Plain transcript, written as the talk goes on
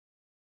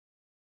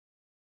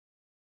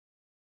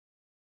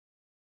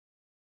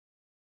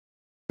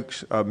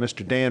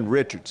Mr. Dan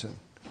Richardson.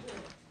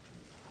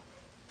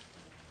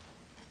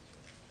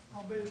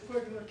 I'll be as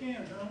quick as I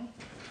can, Donald.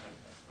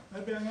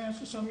 Maybe I can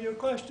answer some of your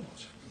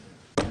questions.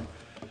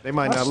 They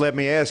might not let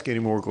me ask any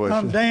more I'm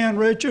questions. Dan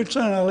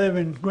Richardson. I live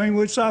in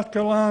Greenwood, South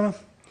Carolina.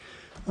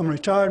 I'm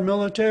retired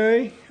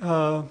military.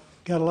 Got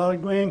a lot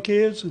of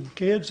grandkids and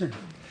kids, and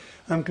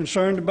I'm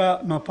concerned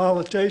about my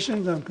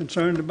politicians. I'm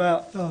concerned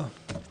about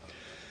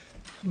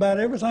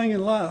everything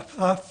in life.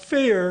 I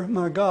fear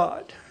my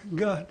God.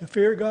 To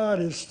fear God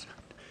is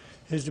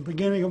the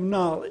beginning of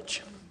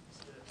knowledge.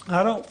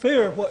 I don't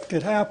fear what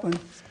could happen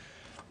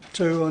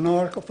to an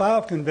Article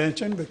 5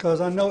 convention because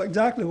I know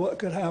exactly what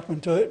could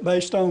happen to it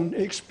based on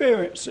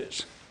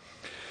experiences.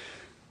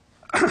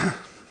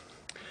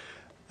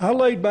 I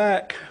laid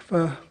back for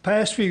the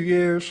past few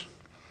years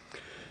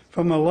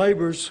from my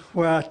labors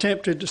where I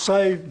attempted to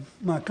save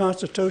my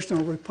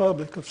constitutional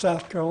republic of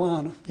South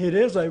Carolina. It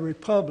is a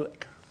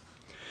republic.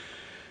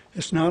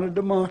 It's not a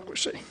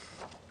democracy.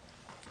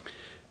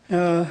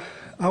 I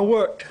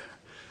worked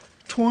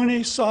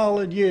 20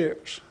 solid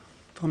years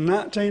from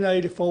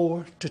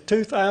 1984 to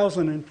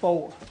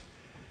 2004.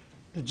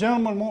 The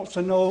gentleman wants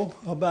to know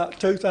about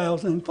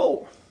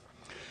 2004.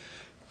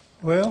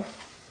 Well,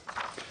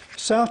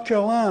 South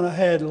Carolina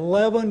had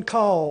 11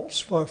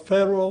 calls for a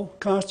federal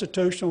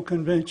constitutional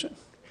convention.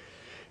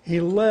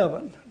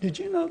 11. Did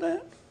you know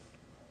that?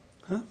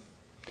 Huh?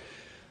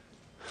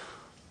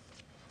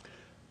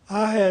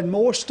 I had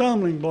more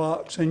stumbling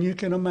blocks than you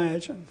can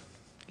imagine.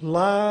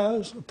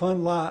 Lies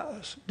upon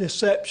lies,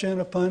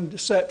 deception upon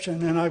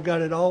deception, and I've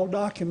got it all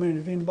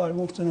documented if anybody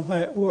wants to know how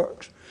it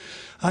works.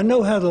 I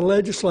know how the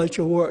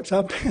legislature works.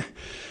 I've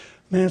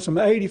been, from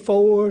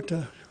 84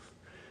 to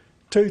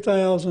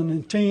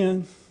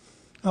 2010,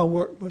 I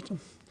worked with them.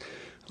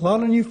 A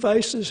lot of new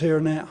faces here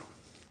now.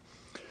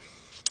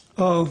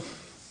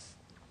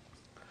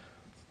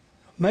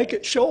 Make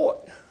it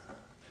short.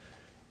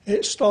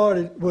 It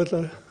started with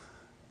a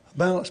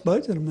balanced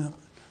budget amendment.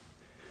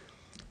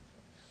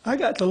 I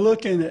got to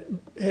looking at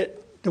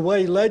the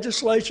way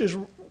legislatures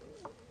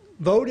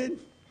voted,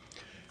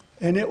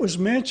 and it was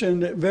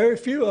mentioned that very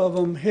few of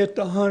them hit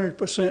the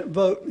 100%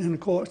 vote in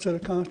accordance to the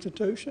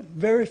Constitution.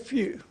 Very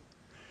few.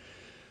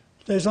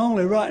 There's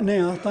only right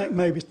now, I think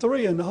maybe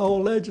 3 in the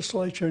whole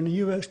legislature in the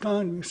U.S.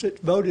 Congress that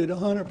voted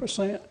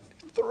 100%.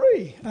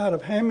 3 out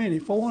of how many?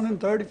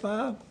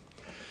 435?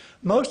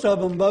 Most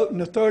of them vote in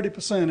the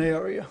 30%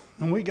 area,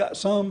 and we got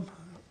some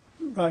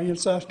right here in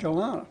South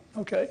Carolina.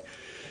 Okay.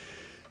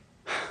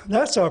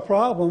 That's our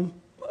problem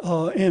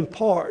in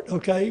part,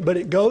 okay? But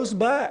it goes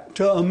back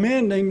to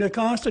amending the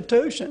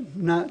Constitution,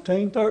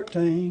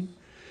 1913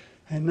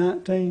 and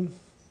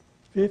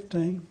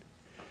 1915.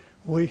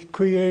 We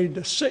created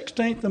the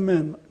 16th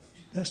Amendment.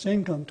 That's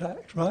income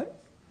tax, right?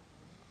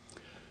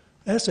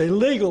 That's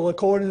illegal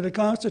according to the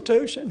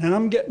Constitution. And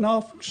I'm getting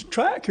off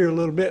track here a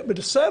little bit, but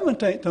the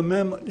 17th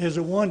Amendment is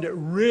the one that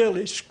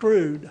really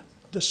screwed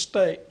the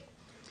state,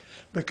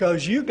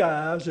 because you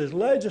guys, as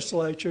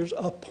legislatures,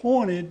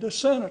 appointed the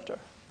senator.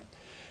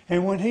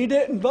 And when he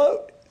didn't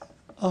vote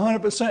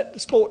 100% to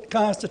support the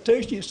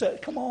Constitution, you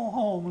said, come on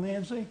home,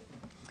 Lindsay,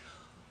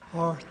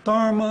 or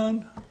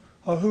Thurman,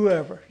 or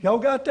whoever. Y'all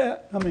got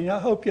that? I mean, I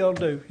hope y'all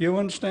do. You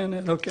understand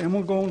that? Okay, I'm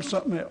going to go on to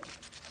something else.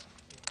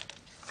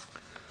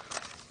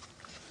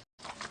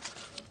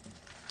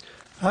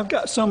 I've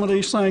got some of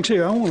these things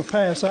here I want to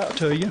pass out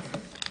to you.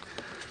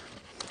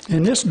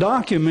 And this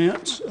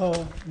documents,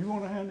 you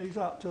want to hand these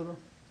out to them,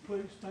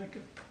 please? Thank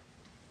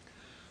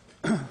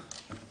you.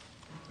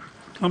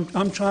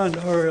 I'm trying to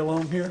hurry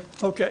along here.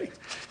 Okay,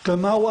 because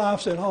my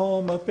wife's at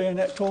home up there in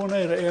that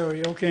tornado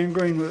area, okay, in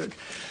Greenwood.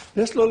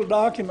 This little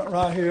document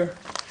right here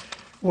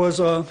was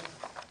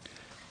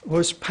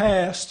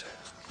passed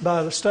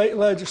by the state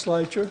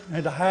legislature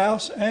and the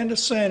House and the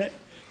Senate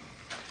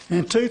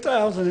in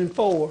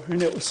 2004,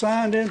 and it was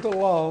signed into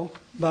law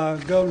by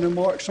Governor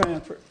Mark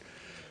Sanford.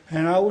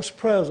 And I was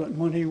present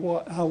when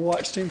I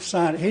watched him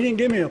sign it. He didn't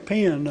give me a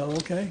pen, though,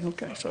 okay?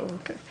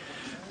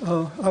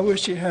 I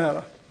wish he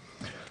had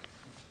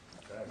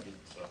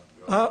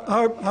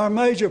Our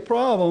major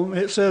problem,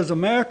 it says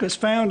America's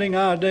founding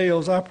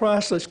ideals, our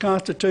priceless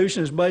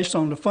Constitution is based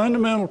on the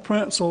fundamental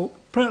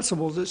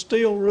principles that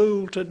still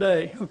rule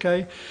today,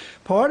 okay?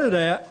 Part of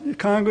that,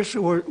 Congress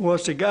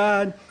was to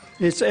guide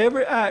its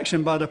every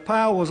action by the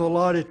powers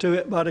allotted to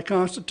it by the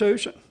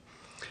Constitution.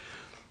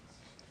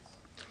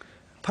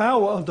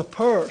 Power of the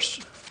purse.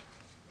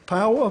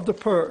 Power of the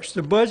purse.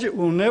 The budget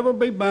will never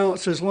be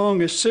balanced as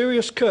long as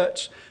serious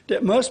cuts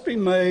that must be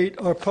made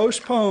are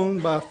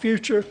postponed by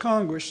future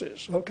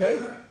Congresses, okay?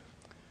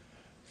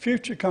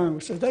 Future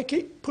Congresses. They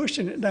keep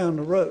pushing it down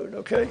the road,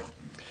 okay?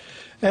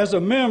 As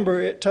a member,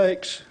 it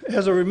takes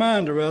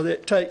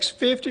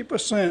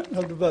 50%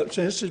 of the votes.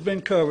 This has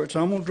been covered,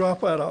 so I'm going to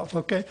drop that off,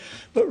 okay?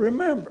 But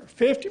remember,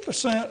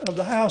 50% of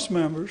the House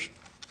members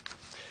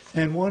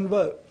and 1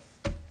 vote.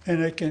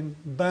 And they can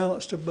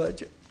balance the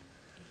budget.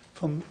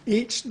 From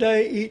each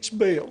day, each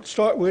bill.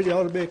 Start with, it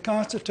ought to be a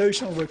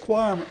constitutional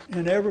requirement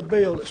in every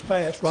bill that's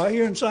passed. Right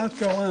here in South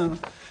Carolina,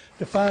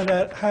 to find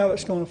out how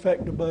it's going to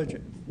affect the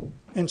budget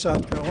in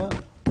South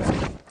Carolina.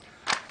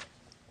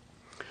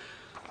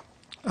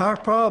 Our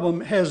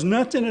problem has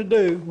nothing to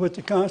do with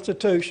the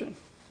Constitution.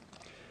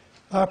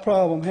 Our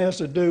problem has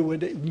to do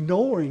with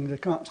ignoring the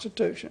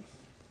Constitution.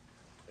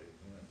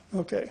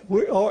 Okay,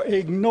 we are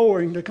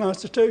ignoring the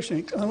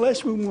Constitution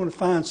unless we want to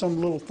find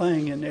some little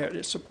thing in there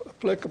that's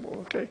applicable,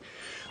 okay?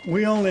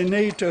 We only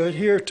need to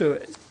adhere to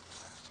it.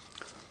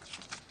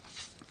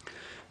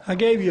 I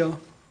gave you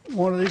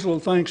one of these little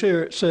things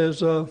here. It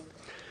says,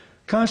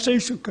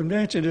 Constitutional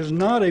Convention is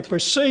not a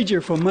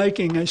procedure for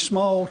making a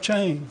small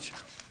change.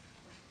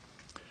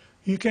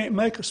 You can't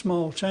make a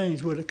small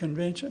change with a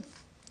convention.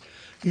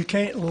 You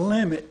can't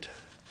limit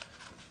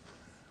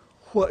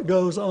what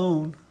goes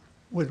on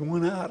with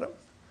one item.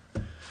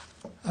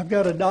 I've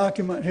got a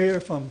document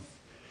here from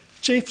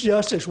Chief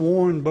Justice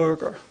Warren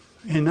Burger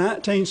in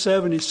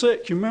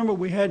 1976. You remember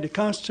we had the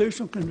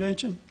Constitutional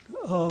Convention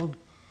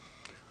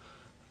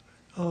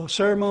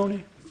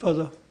ceremony for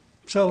the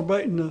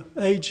celebrating the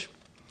age.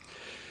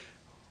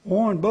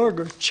 Warren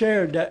Burger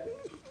chaired that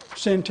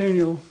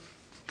centennial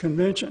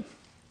convention.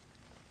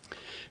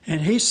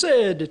 And he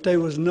said that there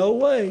was no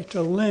way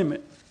to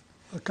limit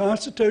a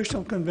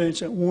constitutional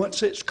convention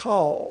once it's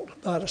called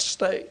by the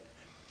state.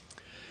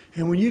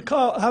 And when you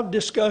call, I've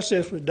discussed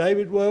this with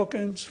David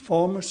Wilkins,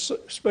 former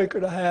Speaker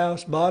of the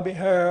House, Bobby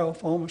Harrell,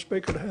 former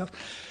Speaker of the House.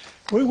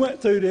 We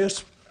went through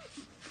this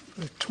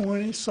for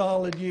 20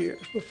 solid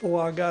years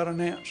before I got an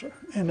answer.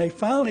 And they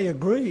finally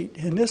agreed,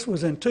 and this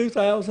was in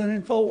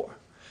 2004.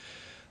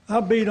 I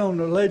beat on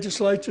the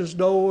legislature's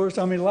doors.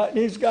 I mean, like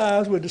these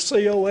guys with the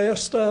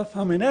COS stuff.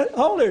 I mean,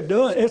 all they're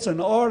doing, it's an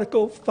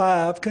Article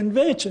 5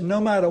 convention. No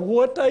matter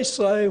what they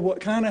say, what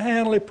kind of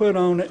handle they put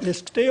on it, it's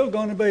still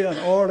going to be an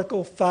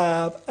Article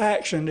 5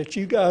 action that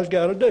you guys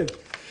got to do.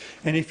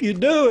 And if you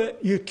do it,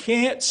 you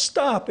can't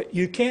stop it.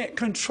 You can't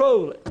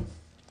control it.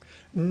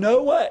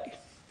 No way.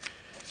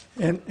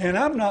 And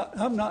I'm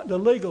not the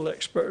legal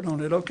expert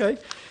on it, okay?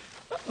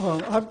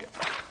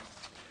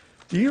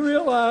 Do you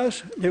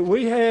realize that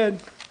we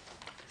had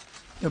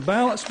the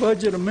balanced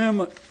budget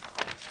amendment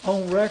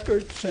on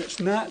record since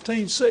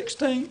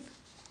 1916?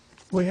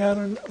 We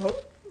had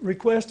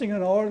requesting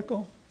an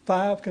Article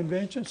 5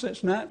 convention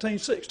since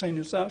 1916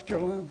 in South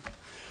Carolina.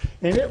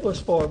 And it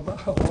was for the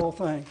whole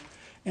thing,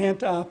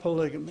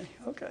 anti-polygamy.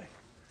 Okay.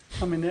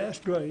 I mean, that's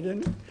great,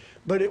 isn't it?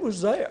 But it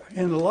was there.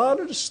 And a lot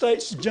of the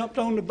states jumped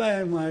on the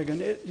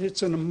bandwagon.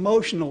 It's an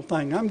emotional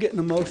thing. I'm getting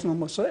emotional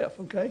myself,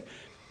 okay?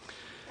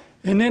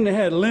 And then they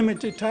had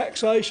limited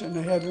taxation.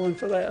 They had one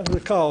for that, as I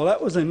recall.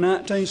 That was in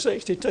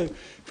 1962.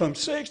 From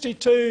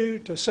 62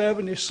 to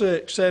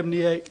 76,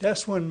 78,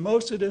 that's when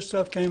most of this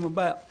stuff came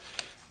about.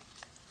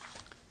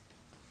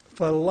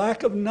 For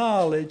lack of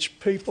knowledge,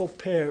 people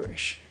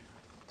perish.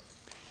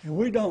 And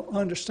we don't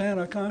understand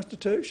our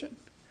Constitution.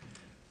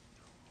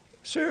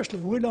 Seriously,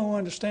 we don't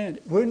understand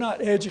it. We're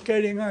not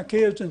educating our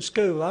kids in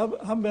school.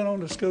 I've been on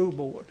the school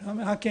board. I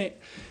mean, I can't.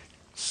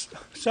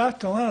 South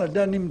Carolina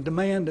doesn't even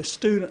demand a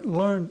student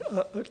learn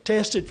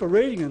tested for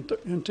reading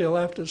until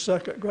after the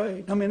second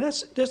grade. I mean,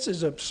 this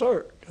is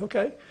absurd,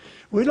 okay?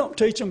 We don't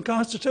teach them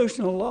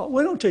constitutional law.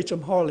 We don't teach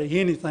them hardly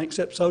anything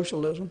except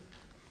socialism.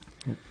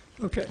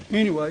 Okay,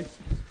 anyway,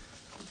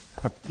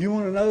 you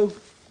want to know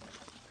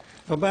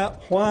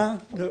about why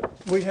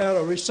we had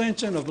a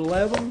recension of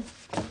 11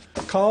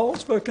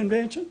 calls for a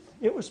convention?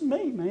 It was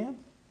me, man.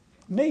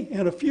 Me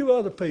and a few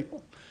other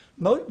people.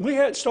 We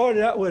had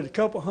started out with a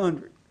couple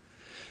hundred.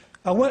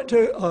 I went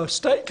to a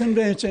state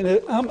convention.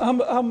 I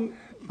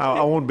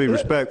want to be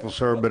respectful,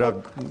 sir, but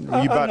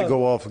you're about to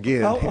go off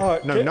again. All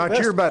right, no, not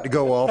you're about to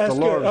go off. The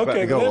Lord's about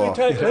to go off.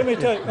 Let me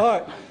take.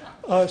 All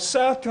right.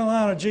 South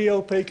Carolina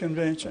GOP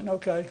convention,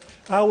 okay.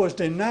 I was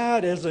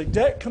denied as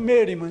exec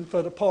committeeman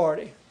for the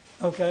party,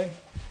 okay,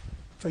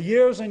 for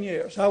years and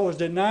years. I was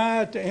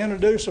denied to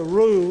introduce a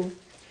rule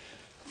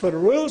for the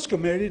Rules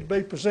Committee to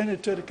be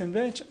presented to the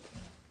convention.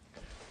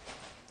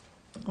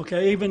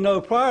 Okay, even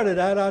though prior to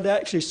that I'd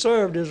actually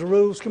served as a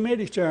Rules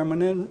Committee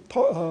chairman and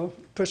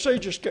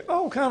procedures,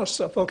 all kind of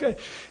stuff, okay.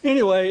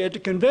 Anyway, at the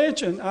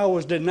convention I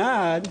was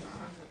denied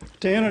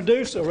to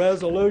introduce a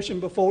resolution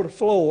before the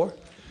floor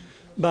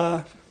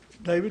by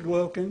David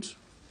Wilkins.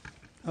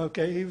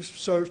 Okay, he was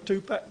served two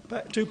pass.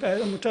 I'm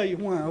going to tell you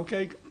why,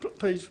 okay?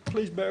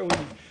 Please bear with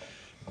me.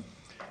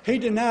 He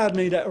denied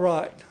me that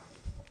right.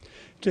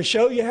 To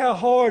show you how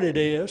hard it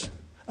is,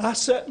 I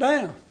sat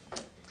down.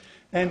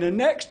 And the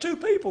next two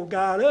people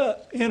got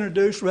up,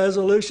 introduced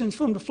resolutions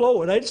from the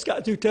floor. They just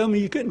got through telling me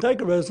you couldn't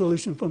take a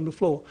resolution from the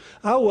floor.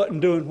 I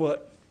wasn't doing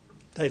what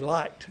they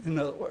liked, in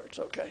other words,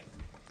 okay?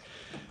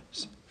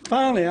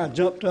 Finally, I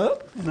jumped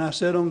up, and I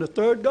said on the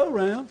third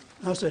go-round,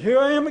 I said, here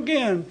I am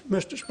again,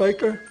 Mr.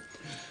 Speaker.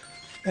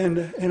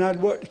 And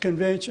I'd worked the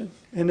convention,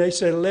 and they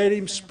said, let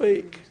him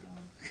speak.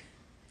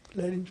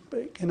 Let him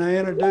speak. And I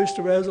introduced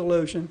the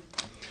resolution.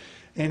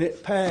 And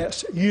it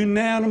passed.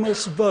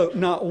 Unanimous vote.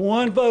 Not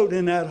one vote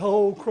in that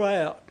whole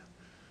crowd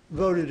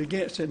voted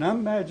against it. And I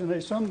imagine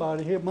there's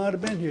somebody here, might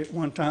have been here at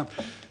one time.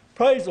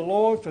 praise the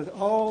Lord for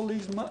all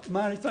these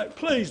mighty things.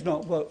 Please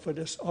don't vote for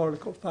this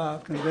Article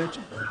 5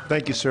 convention.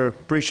 Thank you, sir.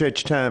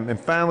 Appreciate your time. And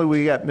finally,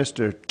 we got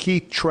Mr.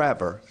 Keith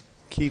Traver.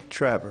 Keith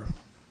Traver.